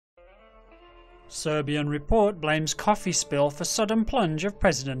Serbian report blames coffee spill for sudden plunge of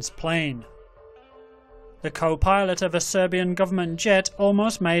president's plane. The co-pilot of a Serbian government jet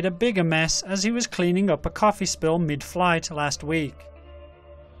almost made a bigger mess as he was cleaning up a coffee spill mid-flight last week.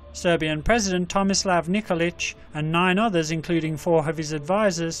 Serbian President Tomislav Nikolic and 9 others, including 4 of his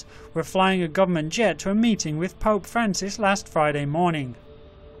advisors, were flying a government jet to a meeting with Pope Francis last Friday morning.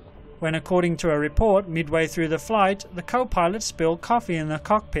 When, according to a report, midway through the flight, the co-pilot spilled coffee in the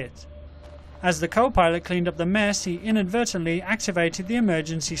cockpit. As the co-pilot cleaned up the mess, he inadvertently activated the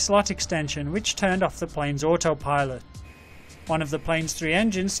emergency slot extension, which turned off the plane's autopilot. One of the plane's 3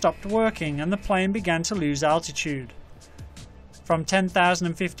 engines stopped working and the plane began to lose altitude. From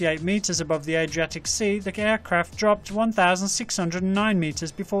 10,058 meters above the Adriatic Sea, the aircraft dropped 1,609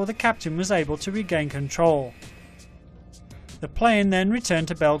 meters before the captain was able to regain control. The plane then returned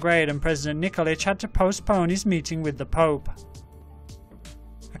to Belgrade and President Nikolic had to postpone his meeting with the Pope.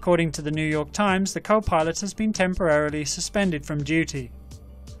 According to the New York Times, the co-pilot has been temporarily suspended from duty.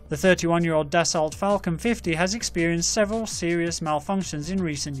 The 31-year-old Dassault Falcon 50 has experienced several serious malfunctions in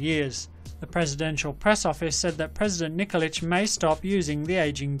recent years. The presidential press office said that President Nikolic may stop using the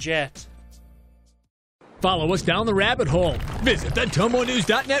aging jet. Follow us down the rabbit hole. Visit the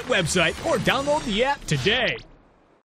TomoNews.net website or download the app today.